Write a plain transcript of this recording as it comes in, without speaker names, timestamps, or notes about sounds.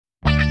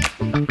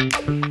Hi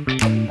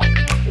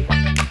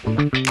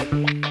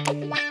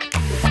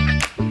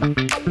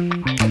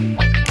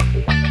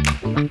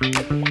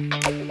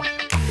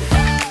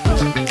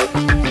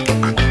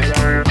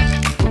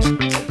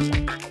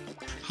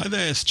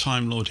there, it's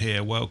Time Lord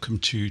here. Welcome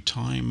to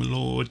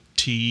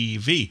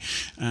Time-LordTV,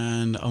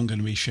 and I'm going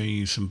to be showing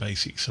you some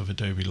basics of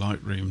Adobe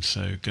Lightroom,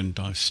 so going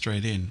to dive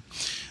straight in.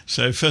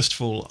 So first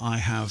of all, I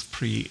have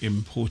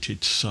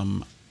pre-imported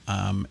some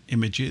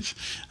images,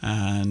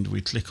 and we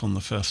click on the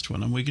first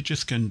one, and we're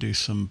just going to do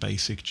some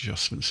basic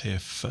adjustments here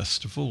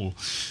first of all.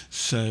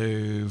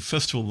 So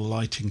first of all, the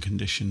lighting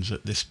conditions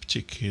at this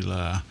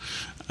particular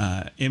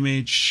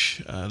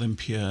image,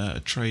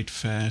 Olympia, trade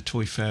fair,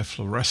 toy fair,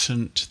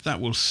 fluorescent, that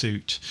will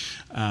suit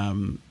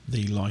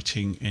the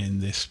lighting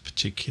in this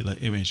particular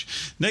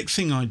image. Next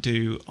thing I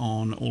do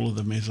on all of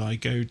them is I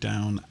go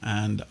down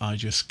and I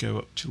just go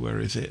up to, where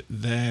is it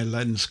there,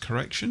 lens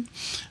correction,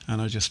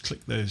 and I just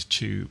click those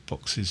two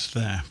boxes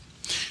there.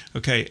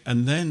 Okay,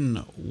 and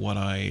then what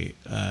I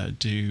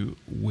do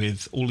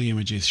with all the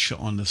images shot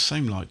on the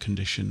same light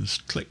conditions,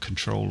 click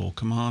Control or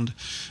Command,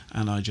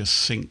 and I just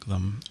sync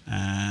them.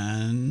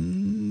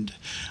 And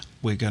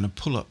we're going to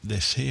pull up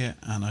this here,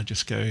 and I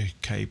just go,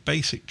 okay,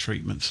 basic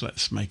treatments,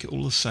 let's make it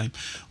all the same.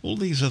 All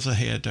these other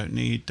here don't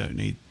need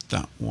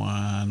that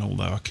one,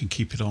 although I can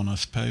keep it on, I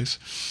suppose.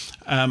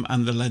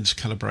 And the lens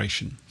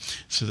calibration.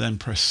 So then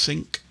press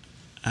sync,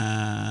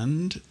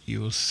 and you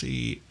will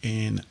see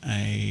in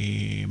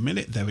a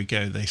minute, there we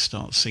go, they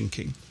start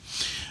syncing,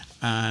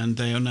 and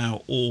they are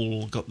now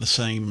all got the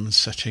same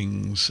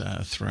settings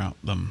throughout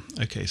them.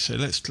 Okay, so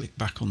let's click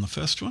back on the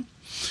first one,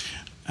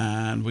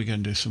 and we're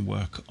going to do some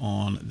work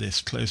on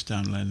this close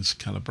down lens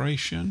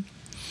calibration.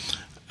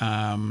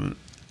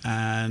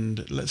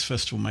 And let's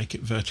first of all make it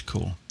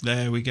vertical.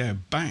 There we go,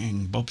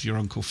 bang, Bob's your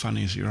uncle,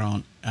 Fanny's your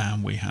aunt,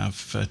 and we have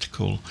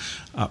vertical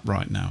up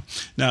right now.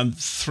 Now,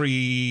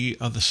 three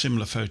other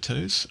similar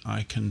photos,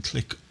 I can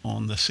click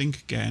on the sync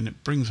again,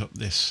 it brings up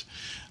this,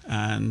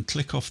 and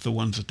click off the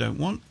ones I don't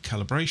want,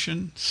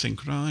 calibration,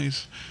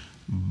 synchronize,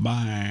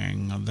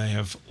 bang, they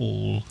have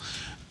all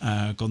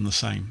gone the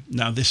same.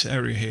 Now this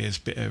area here is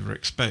a bit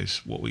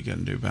overexposed. What are we going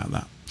to do about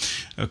that?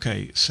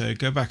 Okay, so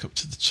go back up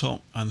to the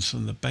top and some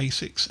of the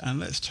basics, and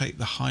let's take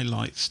the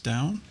highlights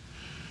down.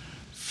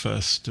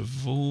 First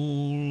of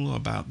all,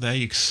 about there,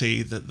 you can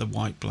see that the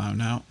white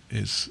blown out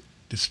is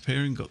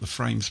disappearing, got the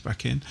frames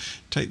back in.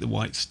 Take the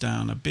whites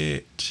down a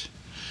bit,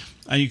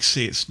 and you can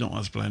see it's not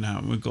as blown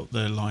out, and we've got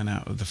the line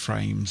out of the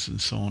frames and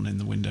so on in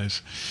the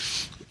windows.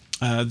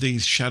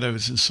 These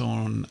shadows and so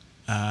on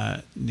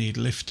need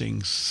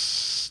lifting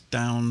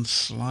down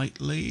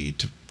slightly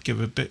to give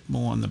a bit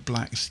more on the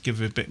blacks,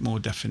 give a bit more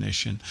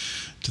definition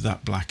to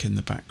that black in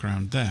the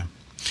background there.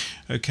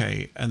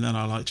 Okay, and then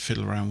I like to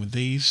fiddle around with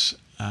these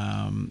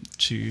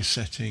two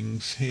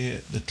settings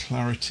here, the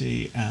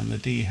clarity and the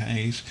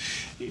dehaze.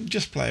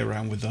 Just play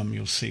around with them,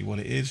 you'll see what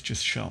it is,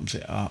 just sharpens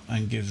it up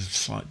and gives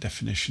slight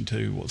definition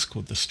to what's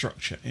called the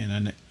structure in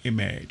an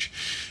image.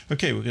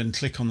 Okay, we're going to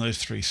click on those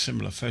three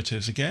similar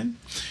photos again,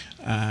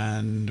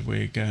 and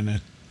we're going to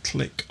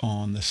click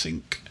on the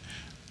sync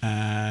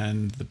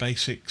and the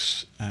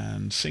basics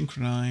and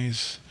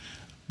synchronize.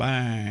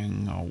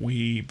 Bang,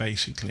 we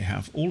basically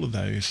have all of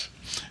those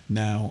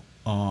now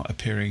are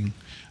appearing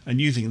and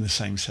using the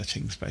same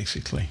settings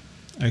basically.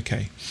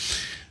 Okay,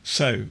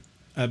 so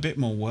a bit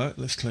more work.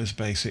 Let's close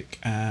basic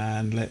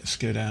and let's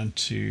go down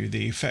to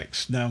the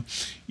effects. Now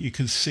you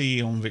can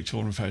see on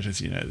Victorian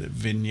photos, you know, the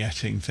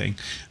vignetting thing.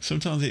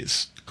 Sometimes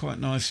it's quite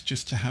nice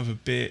just to have a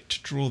bit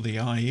to draw the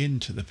eye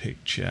into the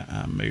picture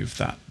and move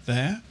that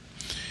there.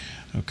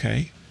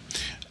 Okay,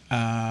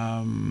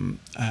 and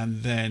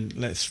then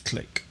let's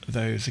click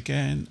those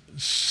again,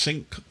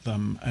 sync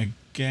them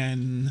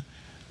again,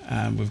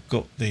 and we've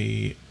got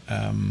the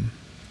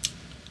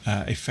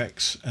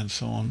effects and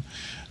so on.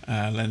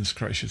 Lens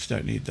corrections,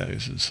 don't need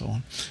those and so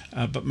on,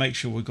 but make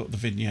sure we've got the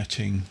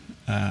vignetting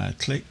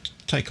clicked.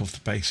 Take off the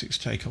basics,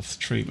 take off the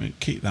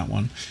treatment, keep that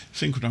one,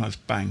 synchronize,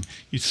 bang.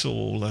 You saw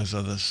all those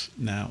others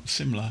now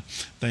similar.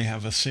 They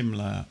have a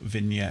similar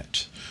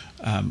vignette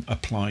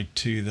applied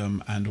to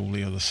them, and all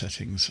the other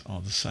settings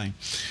are the same.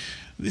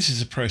 This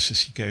is a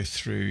process you go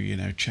through, you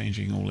know,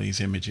 changing all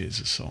these images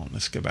and so on.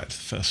 Let's go back to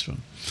the first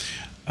one.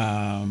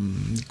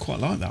 Quite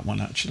like that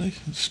one actually,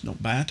 it's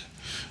not bad.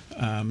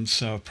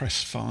 So I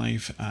press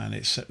 5 and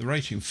it set the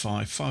rating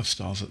 5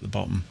 stars at the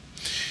bottom.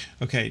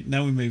 Okay,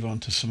 now we move on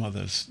to some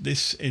others.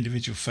 This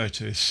individual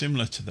photo is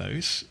similar to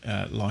those,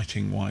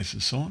 lighting wise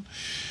and so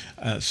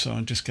on. So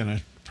I'm just going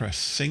to press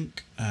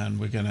sync, and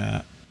we're going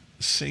to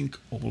sync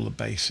all the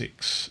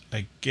basics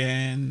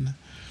again.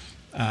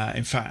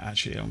 In fact,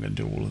 actually I'm going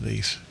to do all of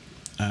these.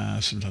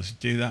 Sometimes you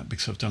do that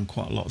because I've done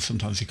quite a lot,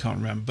 sometimes you can't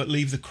remember, but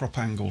leave the crop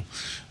angle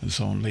and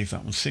so on, leave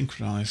that one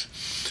synchronized.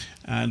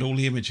 And all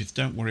the images,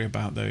 don't worry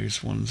about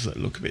those ones that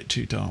look a bit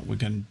too dark. We're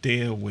going to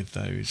deal with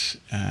those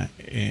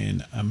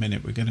in a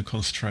minute. We're going to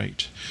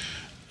concentrate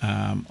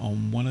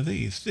on one of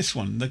these, this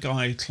one, the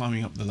guy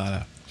climbing up the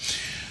ladder.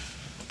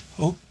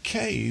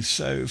 Okay,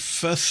 so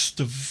first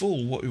of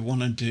all, what we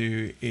want to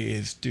do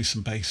is do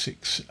some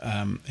basics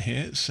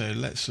here. So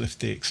let's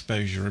lift the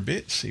exposure a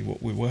bit, see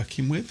what we're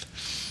working with.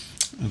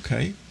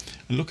 Okay,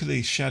 and look at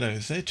these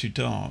shadows, they're too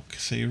dark.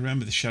 So you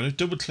remember the shadow,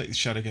 double click the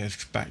shadow,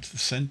 goes back to the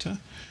center,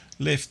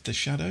 lift the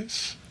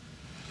shadows.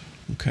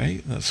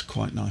 Okay, that's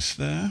quite nice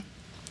there.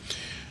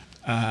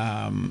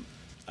 And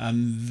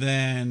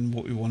then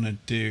what we want to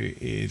do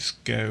is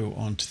go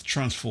on to the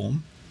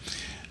transform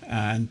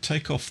and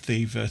take off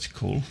the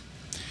vertical,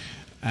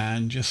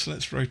 and just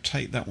let's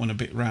rotate that one a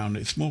bit round.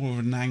 It's more of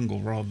an angle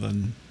rather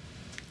than,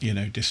 you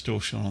know,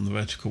 distortion on the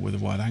vertical with a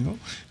wide angle.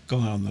 Go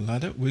on the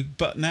ladder.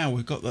 But now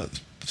we've got that,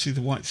 see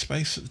the white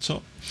space at the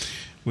top?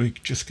 We're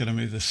just going to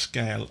move the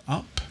scale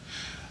up.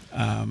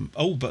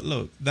 Oh, but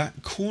look,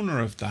 that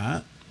corner of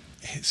that,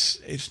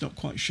 it's not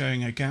quite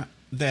showing a gap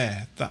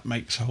there. That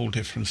makes a whole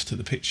difference to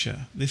the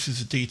picture. This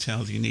is a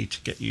detail you need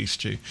to get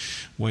used to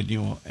when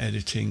you're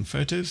editing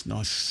photos.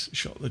 Nice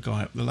shot of the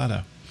guy up the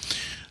ladder.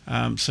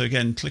 So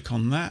again, click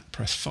on that,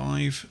 press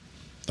 5.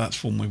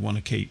 That's one we want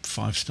to keep,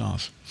 5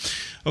 stars.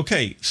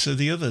 Okay, so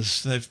the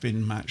others, they've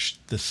been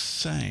matched the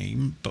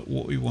same, but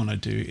what we want to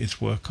do is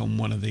work on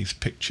one of these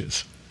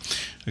pictures.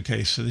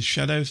 Okay, so the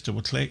shadows,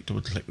 double click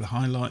the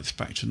highlights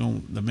back to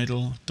normal, the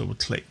middle, double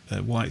click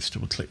the whites,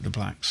 double click the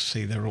blacks.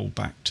 See, they're all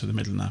back to the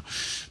middle now.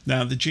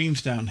 Now the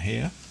jeans down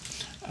here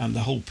and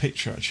the whole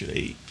picture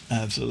actually,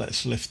 so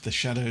let's lift the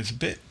shadows a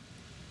bit.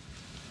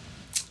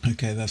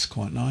 Okay, that's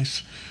quite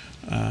nice.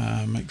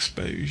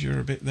 Exposure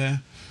a bit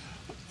there.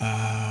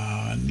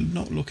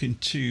 Not looking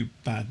too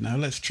bad now.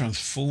 Let's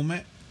transform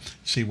it,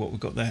 see what we've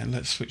got there.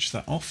 Let's switch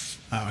that off.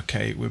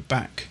 Okay, we're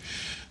back.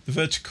 The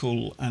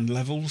vertical and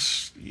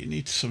levels, you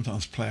need to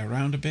sometimes play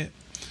around a bit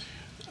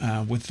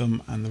with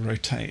them, and the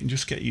rotate, and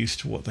just get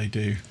used to what they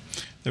do.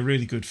 They're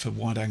really good for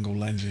wide angle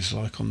lenses,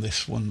 like on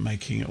this one,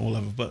 making it all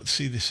level. But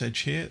see this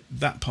edge here,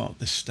 that part of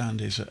this stand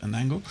is at an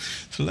angle,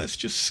 so let's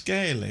just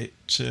scale it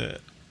to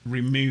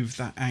remove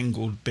that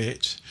angled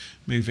bit,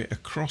 move it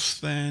across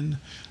then,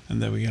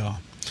 and there we are.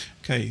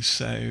 Okay,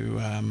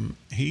 so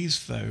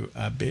he's though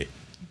a bit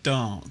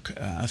dark,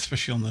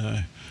 especially on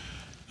the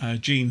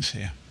jeans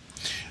here.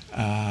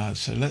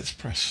 So let's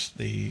press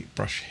the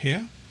brush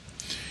here,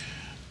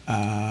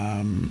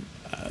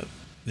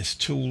 this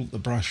tool, the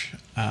brush,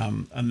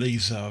 and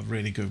these are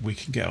really good. We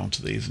can get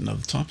onto these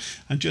another time,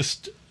 and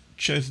just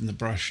choosing the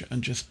brush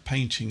and just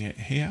painting it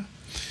here.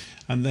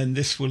 And then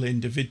this will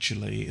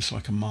individually, it's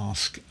like a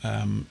mask,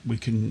 we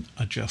can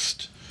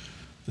adjust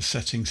the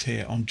settings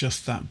here on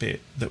just that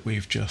bit that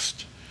we've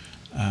just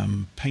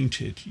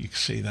painted. You can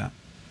see that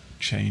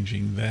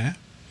changing there.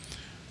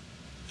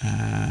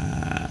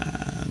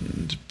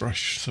 And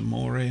brush some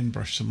more in,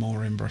 brush some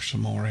more in, brush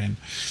some more in.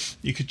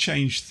 You could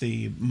change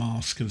the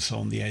mask and so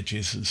on, the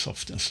edges and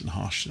softness and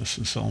harshness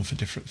and so on for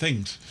different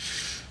things.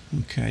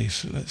 Okay,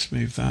 so let's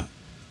move that.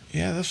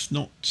 Yeah, that's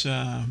not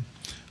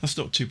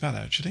too bad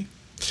actually.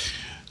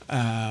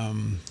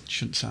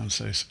 Shouldn't sound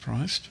so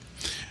surprised.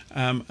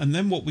 And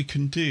then what we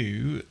can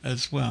do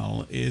as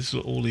well is,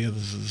 all the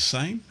others are the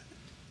same.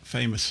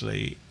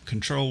 Famously,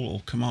 Control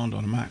or Command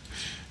on a Mac,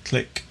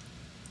 click,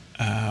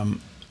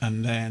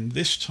 and then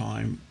this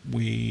time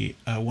we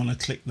want to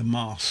click the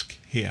mask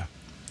here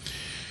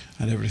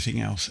and everything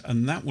else,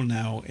 and that will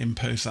now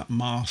impose that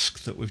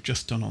mask that we've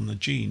just done on the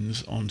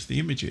jeans onto the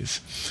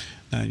images.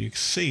 Now you can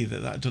see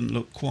that that doesn't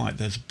look quite,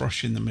 there's a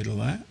brush in the middle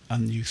there,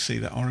 and you see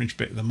that orange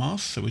bit of the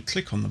mask. So we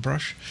click on the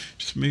brush,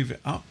 just move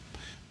it up,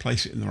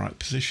 place it in the right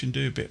position,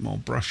 do a bit more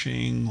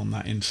brushing on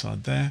that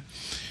inside there,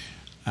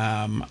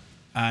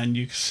 and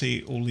you can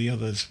see all the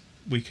others.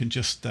 We can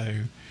just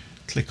though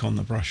click on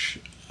the brush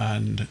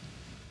and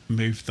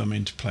move them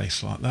into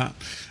place like that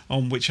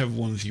on whichever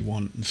ones you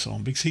want and so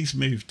on, because he's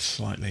moved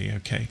slightly.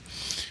 Okay,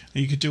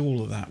 and you could do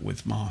all of that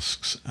with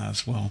masks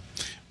as well,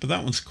 but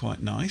that one's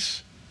quite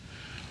nice.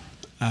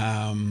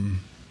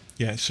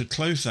 Yeah, so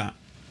close that.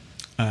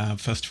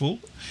 First of all,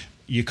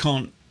 you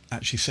can't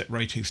actually set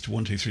ratings to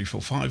 1, 2, 3,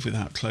 4, 5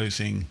 without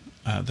closing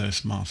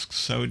those masks.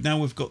 So now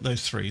we've got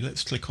those 3.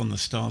 Let's click on the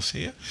stars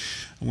here,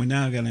 and we're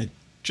now going to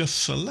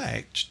just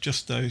select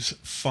just those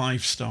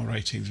 5-star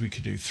ratings. We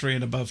could do 3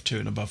 and above, 2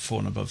 and above, 4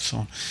 and above, so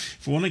on.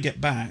 If we want to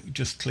get back,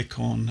 just click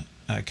on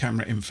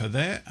camera info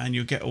there, and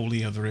you'll get all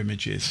the other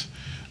images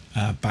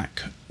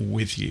back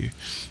with you.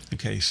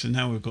 Okay, so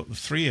now we've got the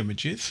 3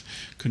 images.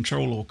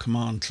 Control or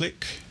Command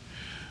click,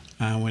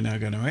 and we're now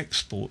going to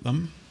export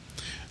them.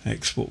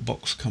 Export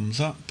box comes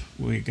up.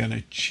 We're going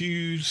to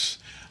choose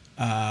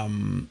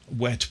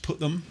where to put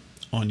them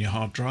on your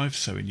hard drive,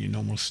 so in your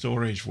normal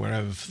storage,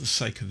 wherever, for the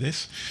sake of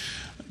this.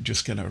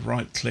 Just going to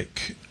right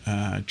click,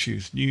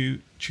 choose new,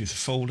 choose a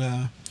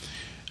folder,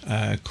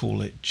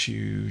 call it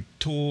tutorials.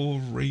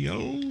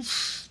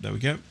 There we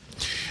go.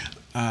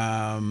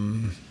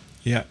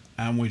 Yeah,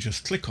 and we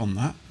just click on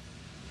that,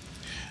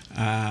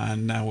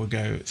 and now we'll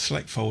go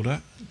select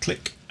folder,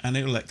 click, and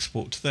it will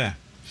export to there.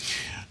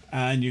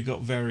 and you've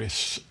got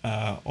various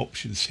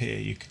options here.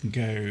 You can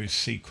go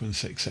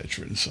sequence,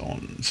 etc., and so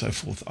on and so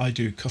forth. I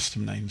do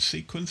custom name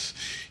sequence.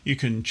 You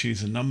can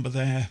choose a number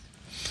there,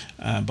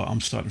 but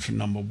I'm starting from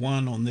number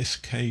 1 on this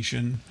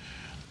occasion.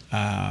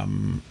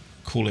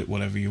 Call it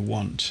whatever you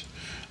want.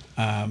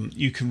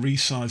 You can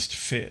resize to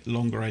fit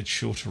longer edge,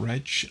 shorter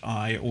edge.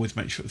 I always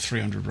make sure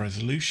 300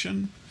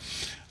 resolution.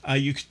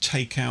 You could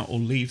take out or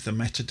leave the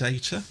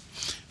metadata.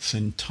 It's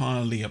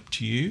entirely up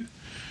to you,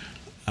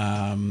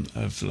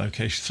 of the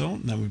location, so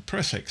on. Then we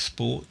press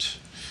export.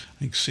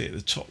 You can see at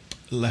the top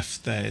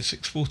left there, it's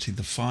exported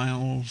the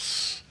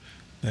files.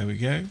 There we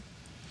go.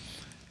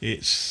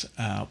 It's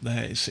up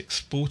there, it's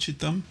exported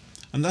them,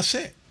 and that's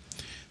it.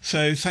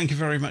 So thank you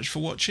very much for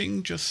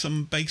watching. Just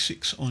some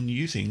basics on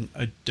using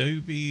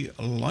Adobe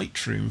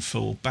Lightroom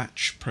for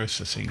batch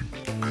processing.